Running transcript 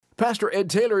Pastor Ed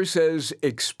Taylor says,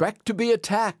 expect to be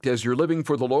attacked as you're living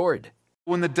for the Lord.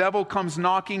 When the devil comes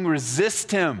knocking, resist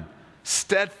him,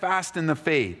 steadfast in the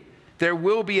faith. There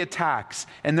will be attacks,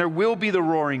 and there will be the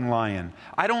roaring lion.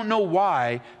 I don't know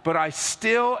why, but I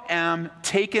still am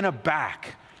taken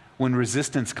aback when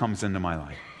resistance comes into my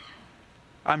life.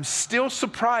 I'm still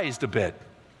surprised a bit.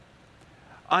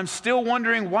 I'm still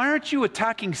wondering, why aren't you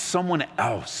attacking someone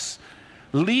else?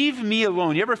 Leave me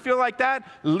alone. You ever feel like that?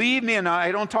 Leave me, and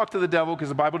I don't talk to the devil because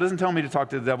the Bible doesn't tell me to talk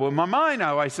to the devil. In my mind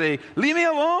now, I say, leave me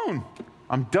alone.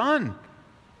 I'm done.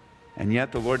 And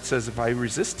yet the Lord says, if I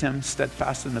resist him,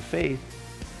 steadfast in the faith,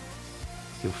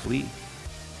 he'll flee.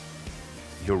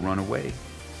 He'll run away.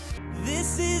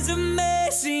 This is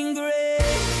amazing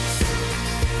grace.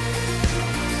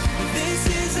 This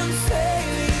is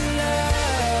unfailing love.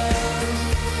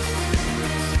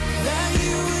 That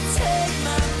you would take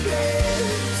my place.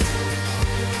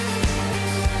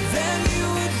 That you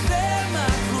would bear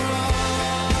my cross.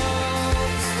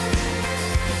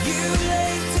 You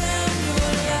laid down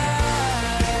your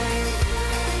life.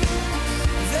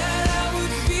 That I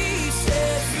would be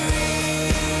set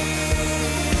free.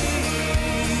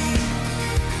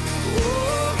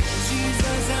 Oh,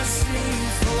 Jesus, I sing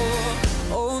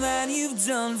for all that you've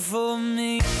done for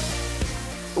me.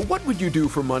 What would you do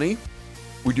for money?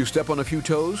 Would you step on a few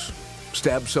toes?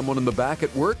 Stab someone in the back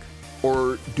at work?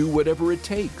 Or do whatever it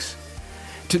takes?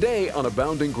 Today on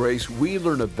Abounding Grace, we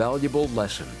learn a valuable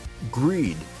lesson.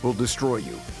 Greed will destroy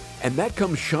you. And that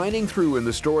comes shining through in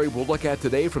the story we'll look at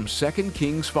today from 2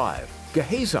 Kings 5.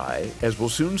 Gehazi, as we'll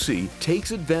soon see,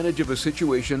 takes advantage of a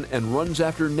situation and runs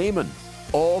after Naaman,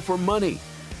 all for money.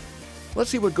 Let's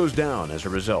see what goes down as a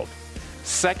result.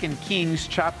 2 Kings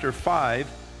chapter 5.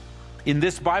 In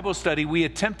this Bible study, we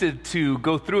attempted to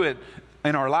go through it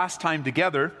in our last time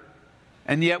together,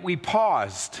 and yet we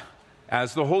paused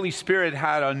as the Holy Spirit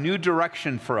had a new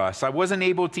direction for us. I wasn't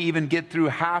able to even get through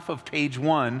half of page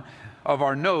 1 of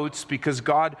our notes because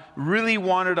God really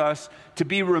wanted us to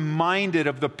be reminded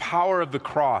of the power of the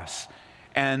cross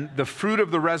and the fruit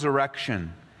of the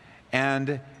resurrection.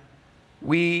 And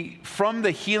from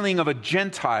the healing of a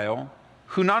Gentile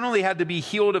who not only had to be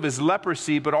healed of his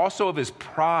leprosy, but also of his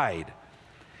pride.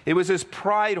 It was his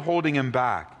pride holding him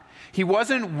back. He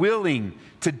wasn't willing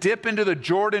to dip into the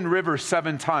Jordan River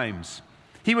 7 times.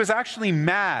 He was actually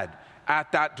mad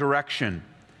at that direction.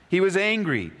 He was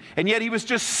angry. And yet he was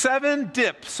just 7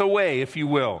 dips away, if you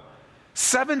will.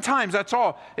 7 times, that's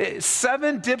all.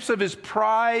 7 dips of his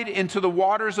pride into the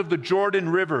waters of the Jordan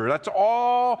River. That's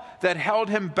all that held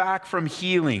him back from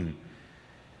healing.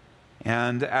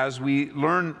 And as we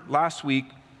learned last week,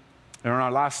 in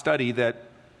our last study, that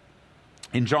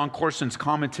in John Corson's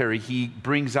commentary, he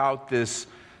brings out this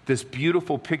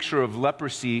beautiful picture of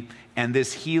leprosy and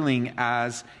this healing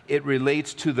as it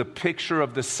relates to the picture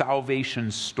of the salvation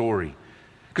story.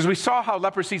 Because we saw how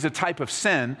leprosy is a type of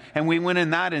sin, and we went in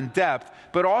that in depth,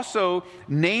 but also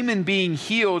Naaman being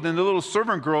healed and the little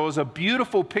servant girl is a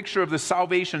beautiful picture of the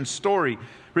salvation story.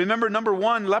 Remember, number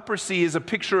 1, leprosy is a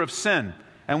picture of sin.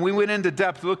 And we went into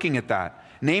depth looking at that.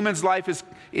 Naaman's life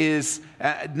is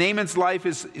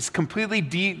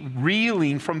completely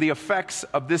reeling from the effects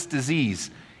of this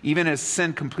disease, even as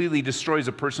sin completely destroys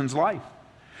a person's life.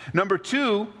 Number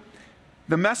 2,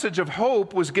 the message of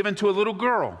hope was given to a little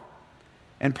girl.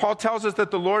 And Paul tells us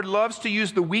that the Lord loves to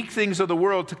use the weak things of the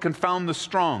world to confound the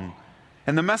strong.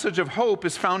 And the message of hope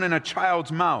is found in a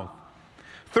child's mouth.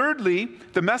 Thirdly,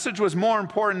 the message was more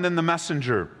important than the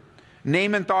messenger.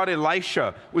 Naaman thought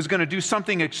Elisha was going to do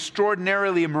something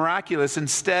extraordinarily miraculous.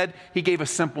 Instead, he gave a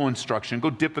simple instruction: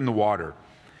 go dip in the water.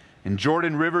 In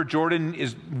Jordan River, Jordan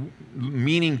is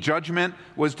meaning judgment,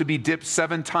 was to be dipped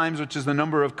 7 times, which is the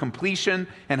number of completion.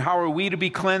 And how are we to be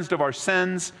cleansed of our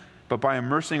sins? But by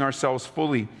immersing ourselves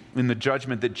fully in the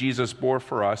judgment that Jesus bore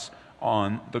for us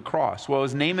on the cross. Well,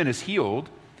 as Naaman is healed,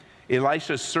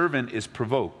 Elisha's servant is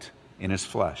provoked in his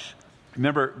flesh.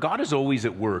 Remember, God is always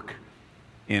at work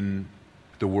in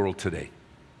the world today.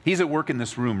 He's at work in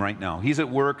this room right now. He's at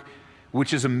work,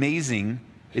 which is amazing.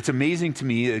 It's amazing to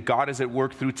me that God is at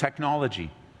work through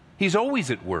technology. He's always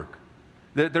at work.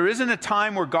 There isn't a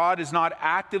time where God is not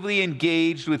actively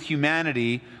engaged with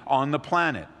humanity on the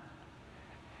planet.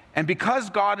 And because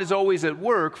God is always at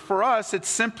work, for us, it's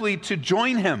simply to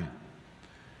join him.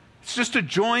 It's just to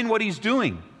join what he's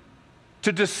doing,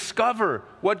 to discover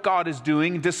what God is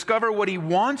doing, discover what he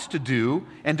wants to do,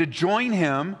 and to join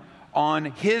him on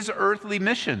his earthly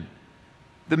mission,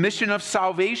 the mission of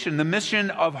salvation, the mission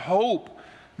of hope,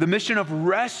 the mission of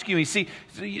rescue. You see,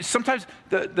 sometimes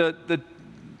the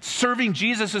serving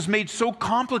Jesus is made so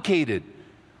complicated.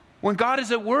 When God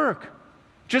is at work,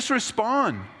 just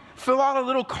respond. Fill out a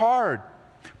little card.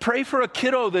 Pray for a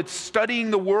kiddo that's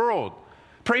studying the world.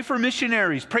 Pray for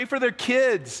missionaries. Pray for their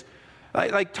kids.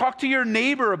 Like talk to your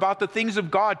neighbor about the things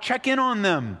of God. Check in on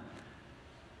them.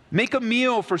 Make a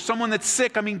meal for someone that's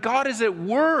sick. I mean, God is at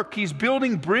work. He's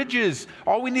building bridges.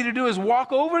 All we need to do is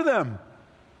walk over them.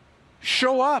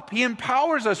 Show up. He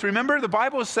empowers us. Remember, the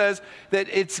Bible says that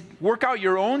it's work out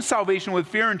your own salvation with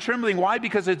fear and trembling. Why?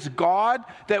 Because it's God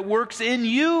that works in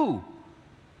you,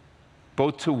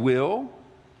 both to will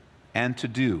and to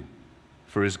do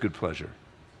for his good pleasure.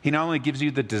 He not only gives you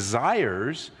the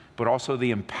desires, but also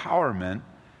the empowerment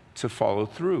to follow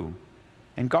through.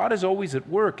 And God is always at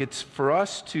work. It's for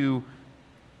us to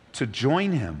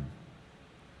join him.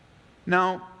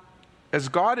 Now, as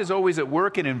God is always at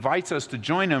work and invites us to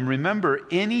join him, remember,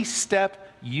 any step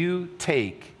you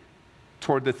take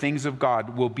toward the things of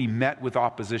God will be met with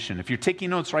opposition. If you're taking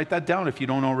notes, write that down if you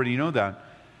don't already know that.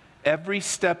 Every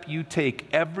step you take,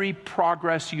 every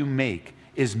progress you make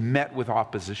is met with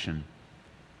opposition.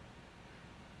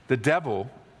 The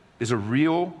devil is a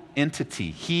real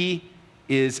entity. He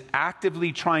is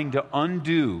actively trying to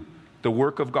undo the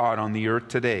work of God on the earth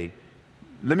today.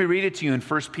 Let me read it to you in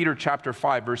 1 Peter chapter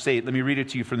 5, verse 8. Let me read it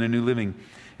to you from the New Living.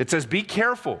 It says, "Be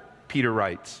careful," Peter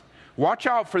writes. "Watch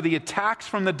out for the attacks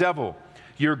from the devil,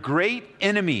 your great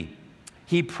enemy.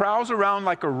 He prowls around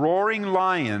like a roaring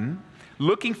lion,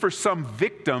 looking for some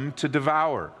victim to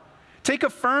devour. Take a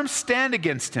firm stand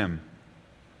against him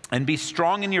and be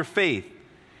strong in your faith.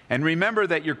 And remember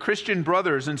that your Christian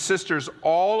brothers and sisters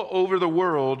all over the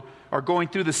world are going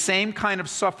through the same kind of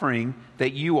suffering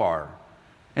that you are."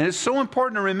 And it's so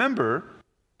important to remember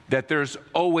that there's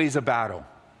always a battle.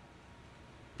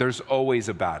 There's always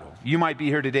a battle. You might be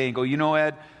here today and go, "You know,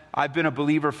 Ed, I've been a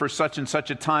believer for such and such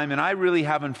a time, and I really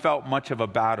haven't felt much of a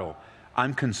battle."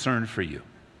 I'm concerned for you.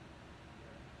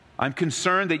 I'm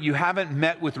concerned that you haven't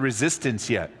met with resistance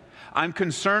yet. I'm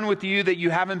concerned with you that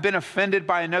you haven't been offended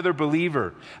by another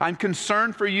believer. I'm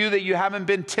concerned for you that you haven't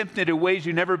been tempted in ways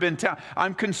you've never been tempted.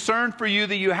 I'm concerned for you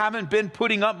that you haven't been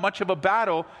putting up much of a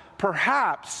battle,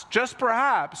 perhaps, just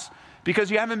perhaps, because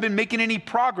you haven't been making any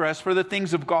progress for the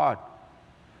things of God.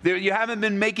 You haven't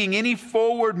been making any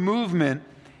forward movement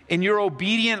in your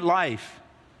obedient life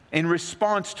in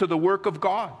response to the work of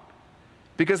God.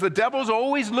 Because the devil's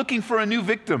always looking for a new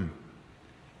victim.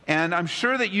 And I'm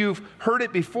sure that you've heard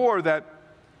it before that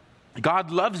God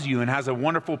loves you and has a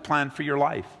wonderful plan for your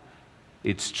life.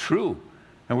 It's true.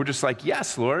 And we're just like,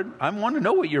 "Yes, Lord, I want to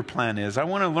know what your plan is. I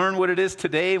want to learn what it is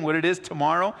today and what it is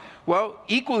tomorrow." Well,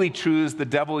 equally true is the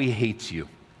devil, he hates you.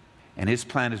 And his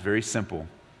plan is very simple: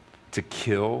 to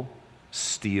kill,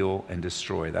 steal, and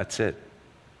destroy. That's it.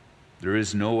 There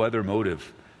is no other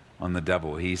motive on the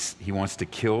devil. He wants to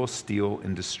kill, steal,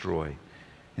 and destroy.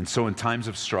 And so in times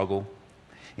of struggle,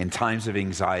 in times of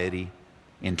anxiety,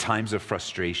 in times of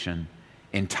frustration,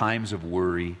 in times of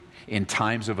worry, in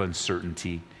times of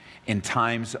uncertainty, in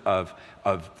times of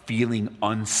feeling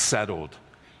unsettled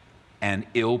and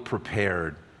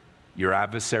ill-prepared, your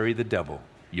adversary, the devil,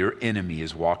 your enemy,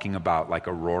 is walking about like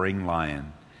a roaring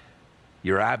lion.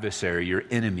 Your adversary, your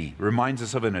enemy, reminds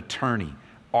us of an attorney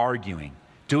arguing,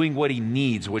 doing what he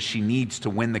needs, what she needs to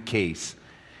win the case.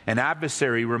 An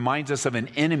adversary reminds us of an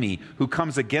enemy who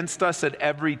comes against us at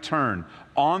every turn,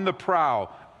 on the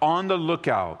prowl, on the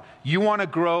lookout. You want to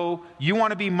grow, you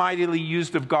want to be mightily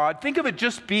used of God. Think of it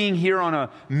just being here on a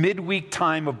midweek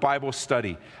time of Bible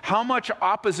study. How much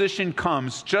opposition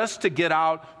comes just to get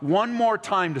out one more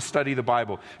time to study the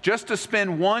Bible, just to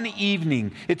spend one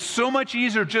evening. It's so much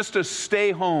easier just to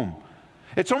stay home.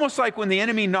 It's almost like when the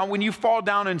enemy, when you fall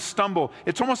down and stumble,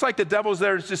 it's almost like the devil's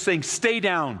there just saying, "Stay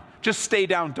down, just stay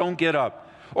down, don't get up."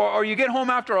 Or you get home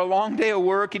after a long day of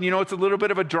work and it's a little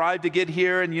bit of a drive to get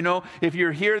here, and if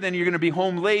you're here then you're going to be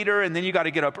home later, and then you got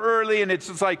to get up early, and it's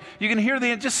just like you can hear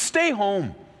just stay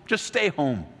home, just stay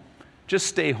home, just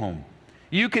stay home.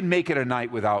 You can make it a night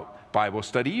without Bible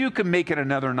study. You can make it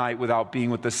another night without being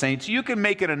with the saints. You can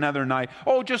make it another night.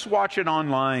 Oh, just watch it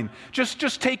online.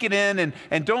 Just take it in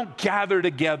and don't gather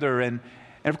together. And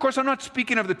of course, I'm not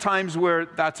speaking of the times where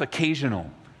that's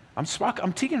occasional. I'm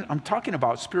talking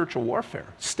about spiritual warfare.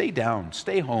 Stay down,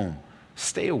 stay home,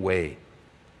 stay away.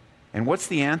 And what's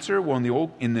the answer?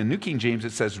 Well, in the New King James,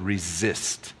 it says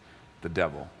resist the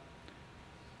devil.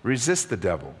 Resist the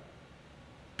devil.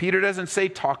 Peter doesn't say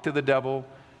talk to the devil.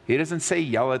 He doesn't say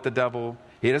yell at the devil.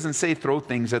 He doesn't say throw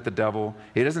things at the devil.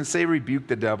 He doesn't say rebuke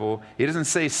the devil. He doesn't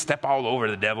say step all over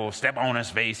the devil, step on his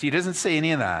face. He doesn't say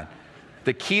any of that.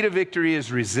 The key to victory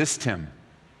is resist him.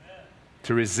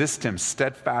 To resist him,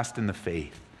 steadfast in the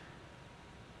faith.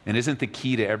 And isn't the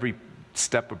key to every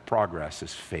step of progress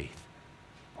is faith?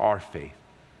 Our faith.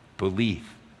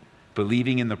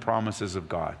 believing in the promises of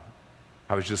God.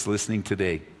 I was just listening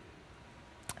today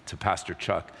to Pastor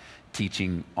Chuck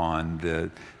teaching on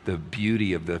the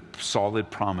beauty of the solid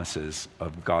promises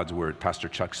of God's word. Pastor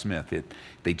Chuck Smith.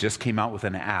 They just came out with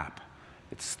an app.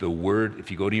 It's the word. If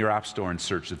you go to your app store and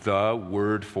search the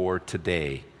word for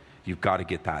today, you've got to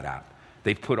get that app.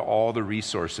 They've put all the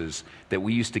resources that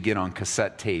we used to get on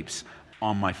cassette tapes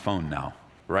on my phone now,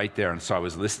 right there. And so I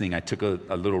was listening. I took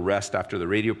a little rest after the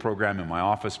radio program in my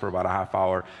office for about a half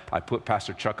hour. I put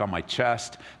Pastor Chuck on my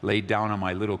chest, laid down on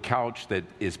my little couch that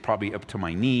is probably up to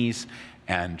my knees,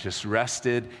 and just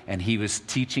rested. And he was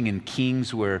teaching in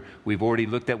Kings, where we've already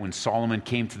looked at when Solomon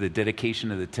came to the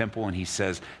dedication of the temple, and he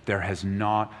says, there has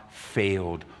not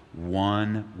failed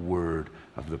one word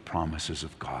of the promises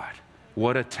of God.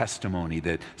 What a testimony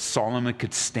that Solomon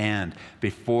could stand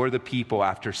before the people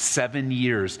after 7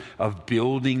 years of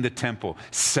building the temple,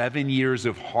 7 years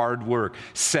of hard work,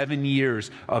 7 years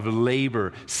of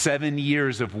labor, 7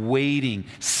 years of waiting,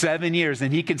 7 years.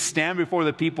 And he can stand before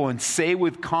the people and say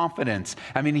with confidence,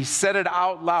 I mean, he said it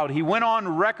out loud. He went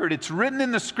on record. It's written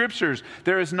in the scriptures.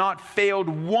 There has not failed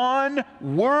one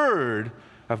word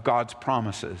of God's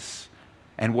promises.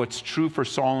 And what's true for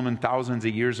Solomon thousands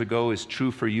of years ago is true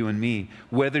for you and me,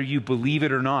 whether you believe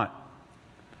it or not.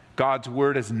 God's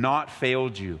word has not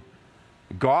failed you.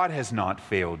 God has not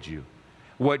failed you.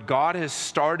 What God has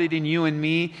started in you and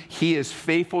me, he is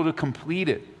faithful to complete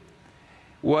it.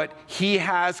 What he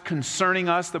has concerning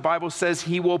us, the Bible says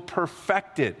he will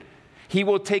perfect it. He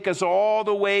will take us all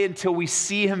the way until we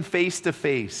see him face to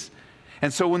face.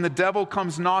 And so when the devil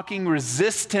comes knocking,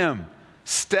 resist him,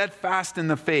 steadfast in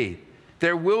the faith.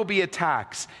 There will be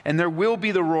attacks, and there will be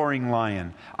the roaring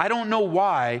lion. I don't know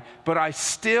why, but I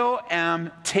still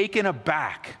am taken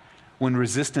aback when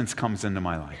resistance comes into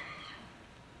my life.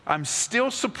 I'm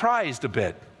still surprised a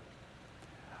bit.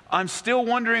 I'm still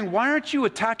wondering, why aren't you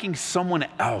attacking someone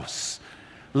else?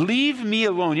 Leave me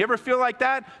alone. You ever feel like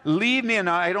that? Leave me, and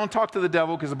I don't talk to the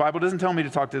devil because the Bible doesn't tell me to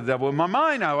talk to the devil. In my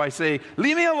mind now, I say,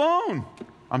 leave me alone.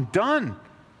 I'm done.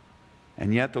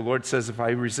 And yet the Lord says, if I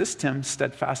resist him,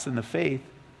 steadfast in the faith,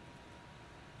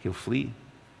 he'll flee.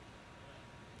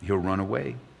 He'll run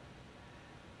away.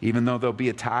 Even though there'll be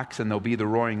attacks and there'll be the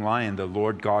roaring lion, the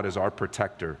Lord God is our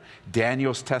protector.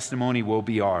 Daniel's testimony will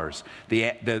be ours.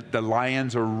 The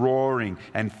lions are roaring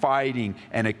and fighting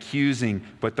and accusing,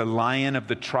 but the Lion of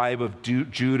the tribe of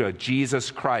Judah, Jesus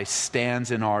Christ,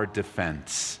 stands in our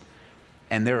defense.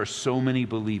 And there are so many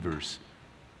believers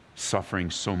suffering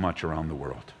so much around the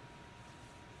world,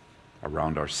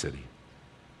 around our city.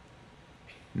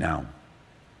 Now,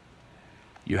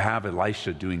 you have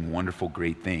Elisha doing wonderful,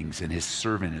 great things, and his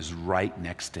servant is right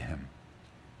next to him.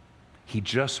 He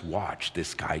just watched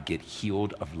this guy get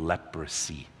healed of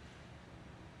leprosy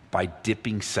by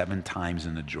dipping 7 times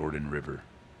in the Jordan River.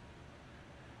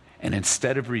 And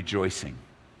instead of rejoicing,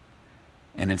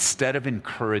 and instead of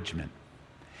encouragement,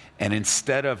 and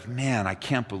instead of, man, I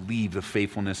can't believe the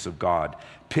faithfulness of God,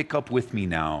 pick up with me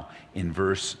now in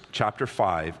chapter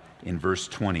 5, in verse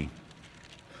 20.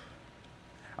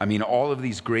 I mean, all of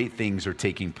these great things are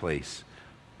taking place.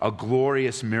 A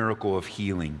glorious miracle of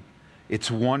healing.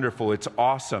 It's wonderful. It's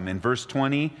awesome. In verse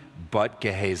 20, but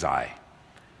Gehazi.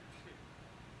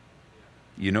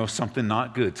 You know something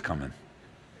not good's coming.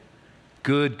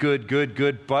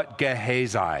 Good, but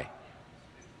Gehazi.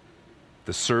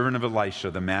 The servant of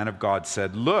Elisha, the man of God,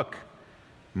 said, look,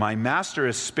 my master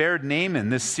has spared Naaman,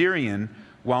 this Syrian,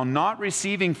 while not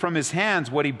receiving from his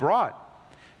hands what he brought.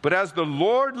 But as the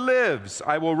Lord lives,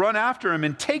 I will run after him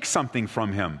and take something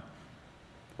from him.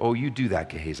 Oh, you do that,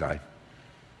 Gehazi.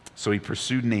 So he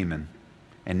pursued Naaman,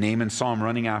 and Naaman saw him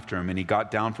running after him, and he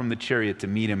got down from the chariot to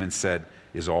meet him and said,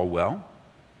 is all well?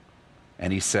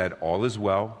 And he said, all is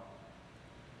well.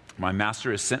 My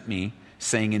master has sent me,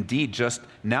 saying, indeed, just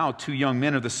now 2 young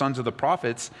men of the sons of the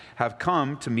prophets have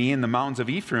come to me in the mountains of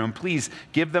Ephraim. Please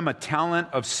give them a talent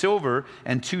of silver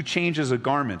and 2 changes of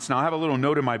garments. Now, I have a little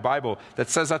note in my Bible that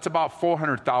says that's about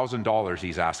 $400,000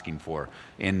 he's asking for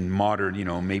in modern,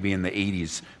 maybe in the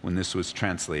 80s when this was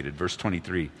translated. Verse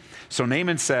 23. So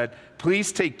Naaman said,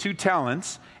 please take 2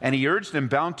 talents. And he urged them,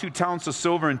 bound 2 talents of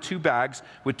silver in 2 bags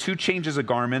with 2 changes of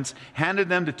garments, handed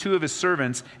them to 2 of his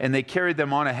servants, and they carried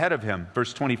them on ahead of him.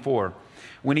 Verse 24.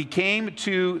 When he came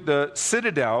to the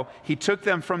citadel, he took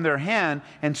them from their hand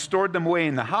and stored them away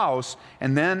in the house,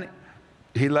 and then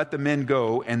he let the men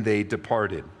go, and they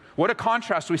departed. What a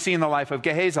contrast we see in the life of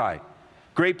Gehazi.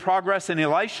 Great progress in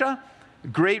Elisha,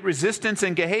 great resistance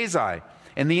in Gehazi.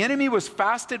 And the enemy was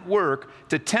fast at work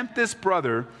to tempt this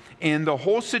brother in the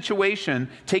whole situation,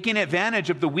 taking advantage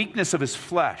of the weakness of his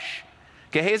flesh.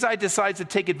 Gehazi decides to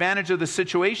take advantage of the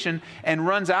situation and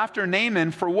runs after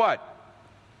Naaman for what?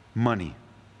 Money.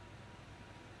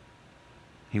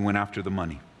 He went after the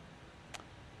money.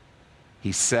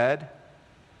 He said,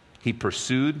 he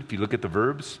pursued. If you look at the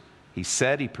verbs, he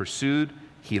said, he pursued,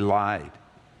 he lied.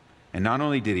 And not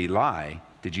only did he lie,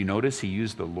 did you notice he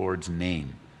used the Lord's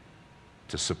name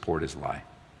to support his lie?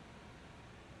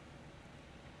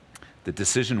 The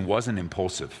decision wasn't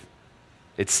impulsive.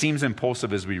 It seems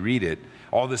impulsive as we read it.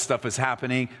 All this stuff is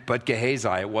happening, but Gehazi,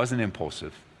 it wasn't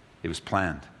impulsive. It was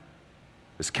planned.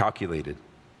 It was calculated.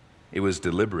 It was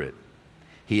deliberate.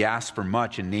 He asked for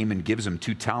much, and Naaman gives him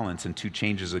 2 talents and 2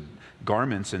 changes of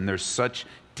garments, and there's such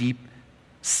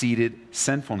deep-seated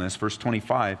sinfulness. Verse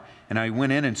 25, and I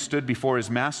went in and stood before his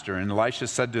master, and Elisha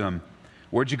said to him,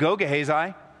 where'd you go,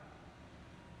 Gehazi?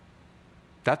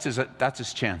 That's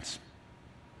his chance.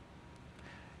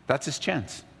 That's his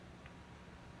chance.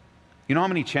 You know how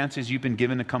many chances you've been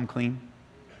given to come clean?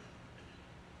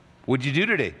 What'd you do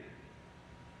today?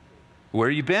 Where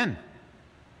have you been?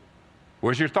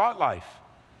 Where's your thought life?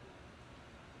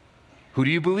 Who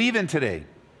do you believe in today?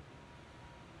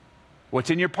 What's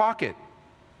in your pocket?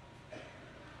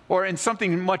 Or in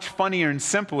something much funnier and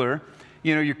simpler,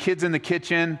 you know, your kid's in the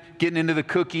kitchen, getting into the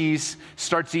cookies,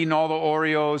 starts eating all the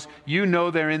Oreos. You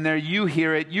know they're in there. You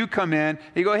hear it. You come in.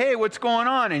 You go, hey, what's going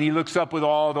on? And he looks up with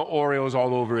all the Oreos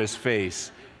all over his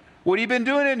face. What have you been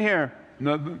doing in here?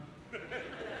 Nothing.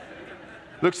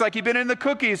 Looks like you've been in the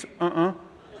cookies. And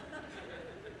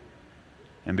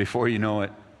before you know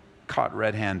it, caught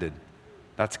red-handed.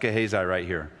 That's Gehazi right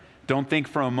here. Don't think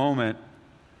for a moment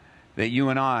that you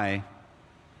and I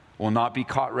will not be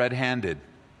caught red-handed,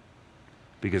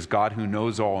 because God, who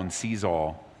knows all and sees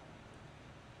all,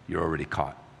 you're already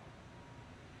caught.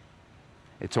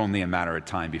 It's only a matter of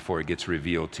time before it gets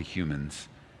revealed to humans.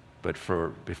 But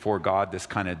before God, this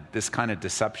kind of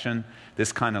deception,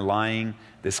 this kind of lying,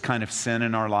 this kind of sin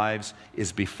in our lives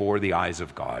is before the eyes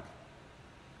of God.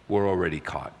 We're already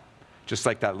caught. Just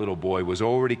like that little boy was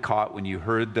already caught when you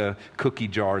heard the cookie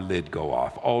jar lid go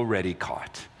off. Already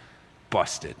caught.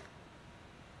 Busted.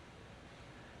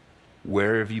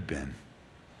 Where have you been?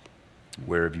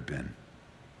 Where have you been?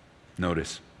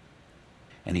 Notice.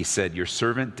 And he said, your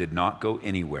servant did not go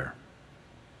anywhere.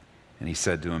 And he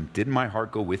said to him, didn't my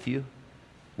heart go with you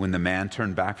when the man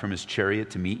turned back from his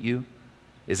chariot to meet you?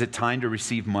 Is it time to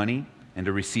receive money and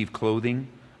to receive clothing,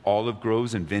 olive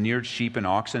groves and vineyards, sheep and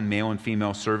oxen, male and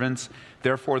female servants?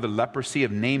 Therefore the leprosy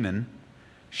of Naaman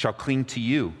shall cling to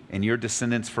you and your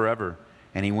descendants forever.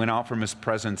 And he went out from his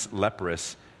presence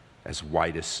leprous, as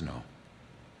white as snow.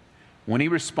 When he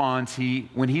responds,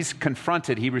 when he's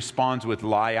confronted, he responds with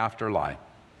lie after lie.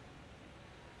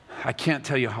 I can't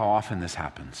tell you how often this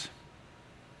happens.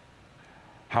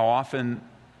 How often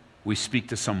we speak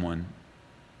to someone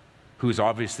who is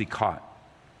obviously caught.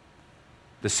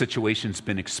 The situation's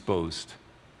been exposed.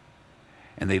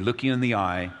 And they look you in the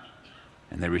eye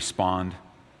and they respond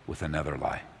with another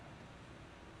lie.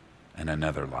 And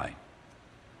another lie.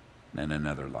 And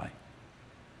another lie.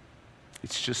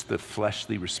 It's just the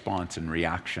fleshly response and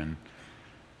reaction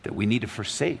that we need to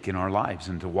forsake in our lives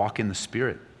and to walk in the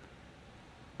Spirit.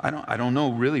 I don't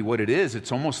know really what it is.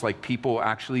 It's almost like people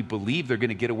actually believe they're going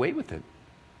to get away with it.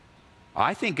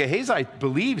 I think Gehazi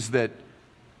believes that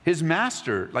his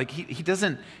master, like he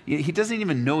doesn't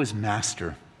even know his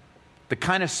master. The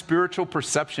kind of spiritual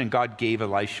perception God gave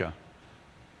Elisha.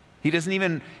 He doesn't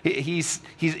even, he's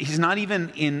not even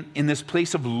in this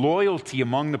place of loyalty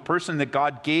among the person that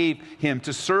God gave him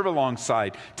to serve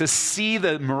alongside, to see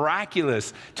the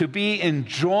miraculous, to be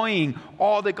enjoying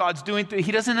all that God's doing.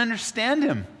 He doesn't understand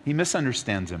him. He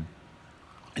misunderstands him.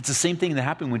 It's the same thing that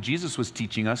happened when Jesus was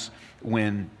teaching us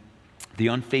when the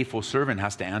unfaithful servant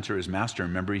has to answer his master.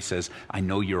 Remember, he says, I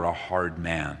know you're a hard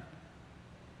man.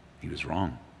 He was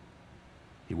wrong.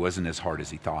 He wasn't as hard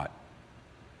as he thought.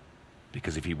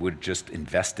 Because if he would have just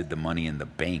invested the money in the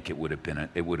bank, it would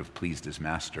have pleased his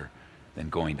master than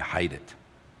going to hide it.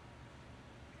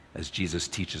 As Jesus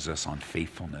teaches us on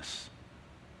faithfulness.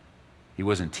 He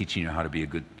wasn't teaching you how to be a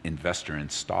good investor in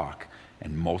stock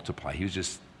and multiply. He was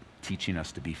just teaching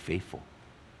us to be faithful.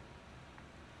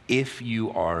 If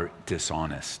you are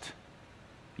dishonest,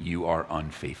 you are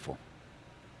unfaithful.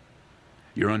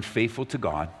 You're unfaithful to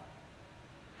God.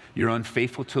 You're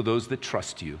unfaithful to those that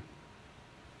trust you.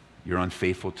 You're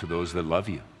unfaithful to those that love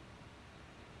you.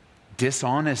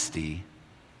 Dishonesty,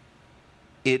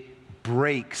 it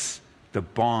breaks the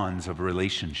bonds of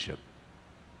relationship.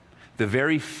 The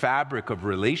very fabric of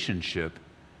relationship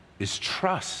is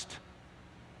trust.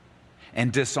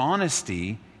 And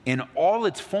dishonesty, in all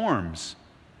its forms,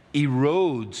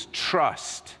 erodes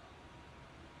trust.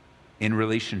 in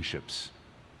relationships.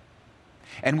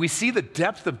 And we see the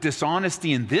depth of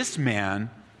dishonesty in this man,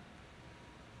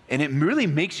 and it really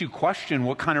makes you question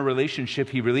what kind of relationship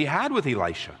he really had with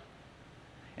Elisha.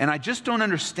 And I just don't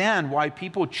understand why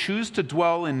people choose to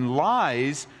dwell in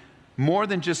lies more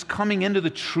than just coming into the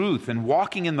truth and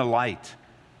walking in the light.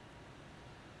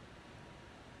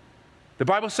 The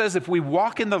Bible says if we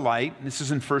walk in the light, and this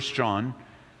is in 1 John,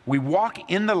 we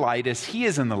walk in the light as he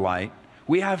is in the light,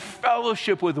 we have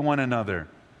fellowship with one another.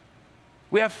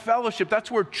 We have fellowship.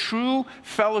 That's where true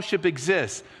fellowship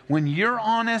exists. When you're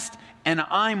honest and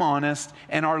I'm honest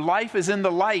and our life is in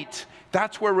the light,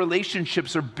 that's where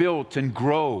relationships are built and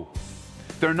grow.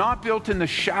 They're not built in the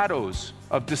shadows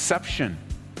of deception.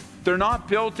 They're not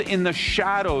built in the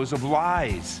shadows of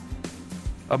lies,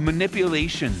 of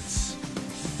manipulations.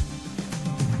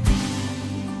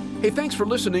 Hey, thanks for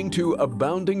listening to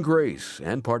Abounding Grace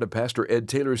and part of Pastor Ed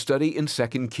Taylor's study in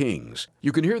 2 Kings.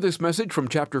 You can hear this message from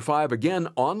chapter 5 again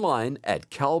online at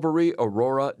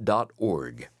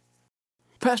calvaryaurora.org.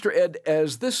 Pastor Ed,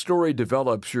 as this story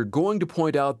develops, you're going to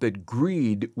point out that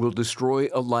greed will destroy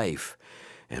a life.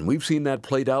 And we've seen that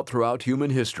played out throughout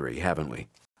human history, haven't we?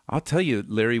 I'll tell you,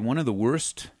 Larry, one of the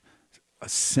worst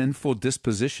sinful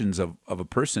dispositions of a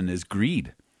person is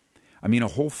greed. I mean, a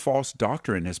whole false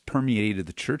doctrine has permeated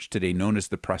the church today known as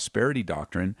the prosperity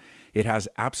doctrine. It has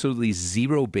absolutely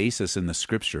zero basis in the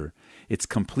scripture. It's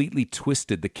completely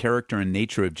twisted the character and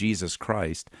nature of Jesus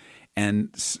Christ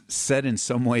and said in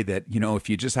some way that, if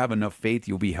you just have enough faith,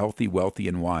 you'll be healthy, wealthy,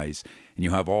 and wise, and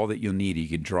you'll have all that you'll need. You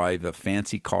can drive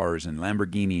fancy cars and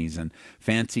Lamborghinis and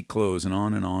fancy clothes and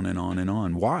on and on and on and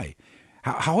on. Why?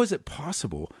 How is it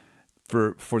possible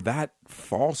for that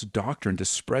false doctrine to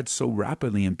spread so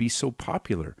rapidly and be so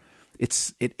popular?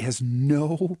 It has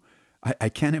no, I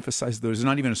can't emphasize, there's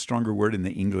not even a stronger word in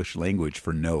the English language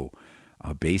for no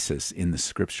basis in the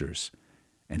scriptures.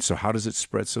 And so how does it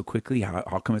spread so quickly?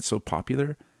 How come it's so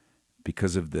popular?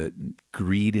 Because of the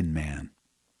greed in man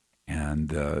and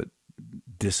the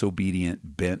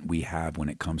disobedient bent we have when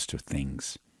it comes to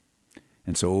things.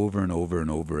 And so over and over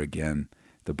and over again,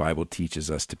 the Bible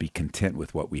teaches us to be content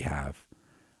with what we have,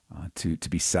 to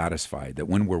be satisfied, that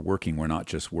when we're working, we're not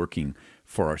just working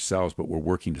for ourselves, but we're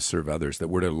working to serve others, that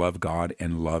we're to love God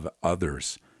and love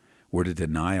others. We're to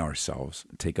deny ourselves,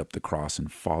 take up the cross and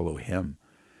follow him.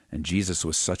 And Jesus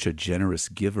was such a generous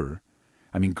giver.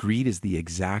 I mean, greed is the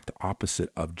exact opposite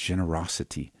of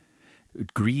generosity.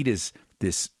 Greed is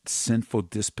this sinful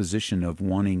disposition of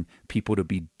wanting people to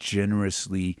be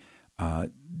generously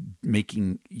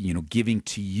giving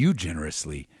to you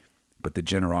generously. But the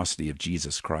generosity of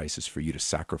Jesus Christ is for you to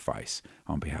sacrifice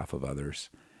on behalf of others.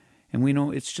 And we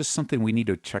know it's just something we need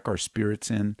to check our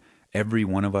spirits in, every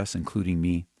one of us, including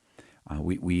me.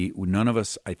 We none of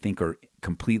us, I think, are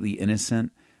completely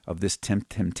innocent of this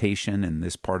temptation and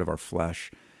this part of our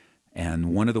flesh.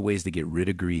 And one of the ways to get rid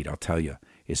of greed, I'll tell you,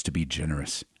 is to be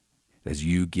generous. As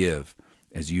you give,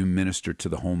 as you minister to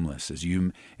the homeless,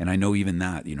 and I know even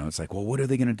that, it's like, well, what are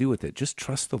they going to do with it? Just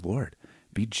trust the Lord.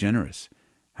 Be generous.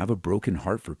 Have a broken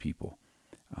heart for people.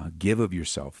 Give of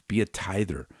yourself. Be a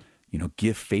tither.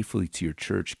 Give faithfully to your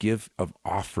church. Give of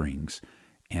offerings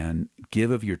and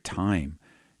give of your time.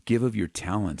 Give of your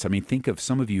talents. I mean, think of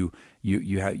some of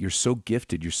you're so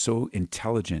gifted. You're so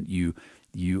intelligent. You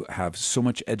have so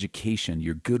much education.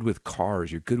 You're good with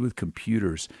cars. You're good with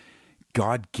computers.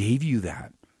 God gave you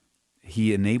that.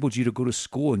 He enabled you to go to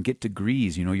school and get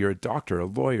degrees. You're a doctor, a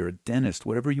lawyer, a dentist,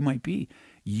 whatever you might be.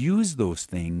 Use those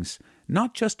things,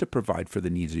 not just to provide for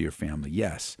the needs of your family,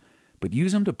 yes, but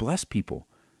use them to bless people.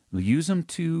 Use them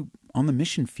on the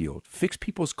mission field, fix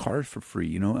people's cars for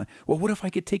free. Well, what if I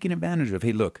get taken advantage of?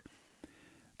 Hey, look,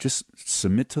 just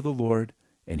submit to the Lord,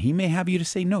 and he may have you to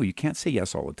say no. You can't say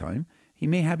yes all the time. He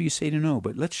may have you say to no,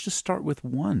 but let's just start with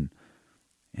one,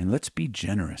 and let's be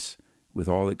generous with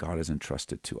all that God has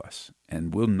entrusted to us,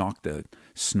 and we'll knock the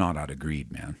snot out of greed,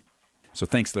 man. So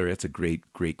thanks, Larry. That's a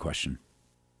great, great question.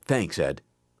 Thanks, Ed.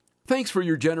 Thanks for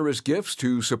your generous gifts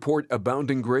to support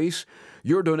Abounding Grace.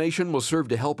 Your donation will serve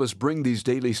to help us bring these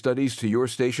daily studies to your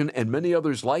station and many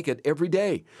others like it every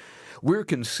day. We're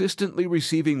consistently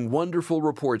receiving wonderful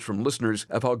reports from listeners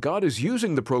of how God is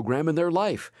using the program in their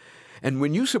life. And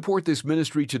when you support this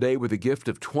ministry today with a gift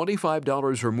of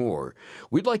 $25 or more,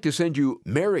 we'd like to send you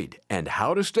Married and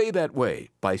How to Stay That Way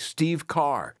by Steve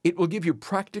Carr. It will give you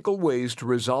practical ways to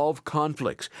resolve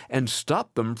conflicts and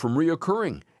stop them from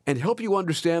reoccurring and help you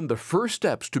understand the first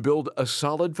steps to build a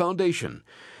solid foundation,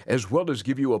 as well as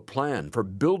give you a plan for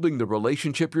building the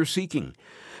relationship you're seeking.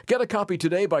 Get a copy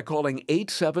today by calling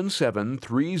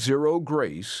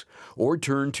 877-30-GRACE or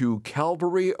turn to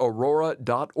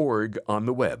calvaryaurora.org on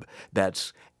the web.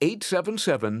 That's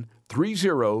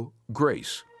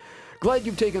 877-30-GRACE. Glad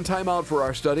you've taken time out for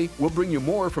our study. We'll bring you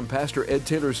more from Pastor Ed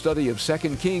Taylor's study of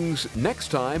 2 Kings next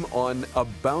time on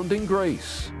Abounding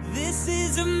Grace. This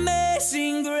is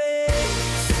amazing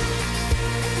grace.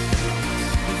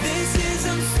 This is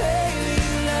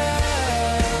unfailing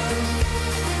love.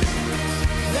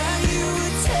 That you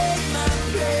would take my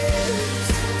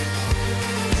place.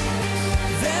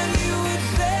 That you would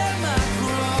bear my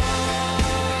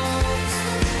cross.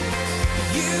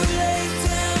 You laid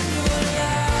down your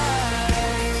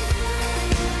life.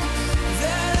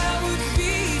 That I would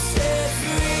be set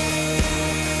free.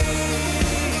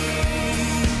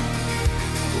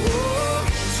 Oh,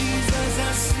 Jesus,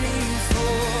 I sing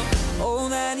for all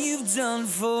that you've done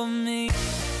for me.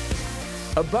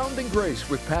 Abounding Grace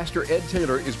with Pastor Ed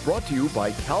Taylor is brought to you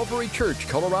by Calvary Church,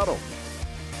 Colorado.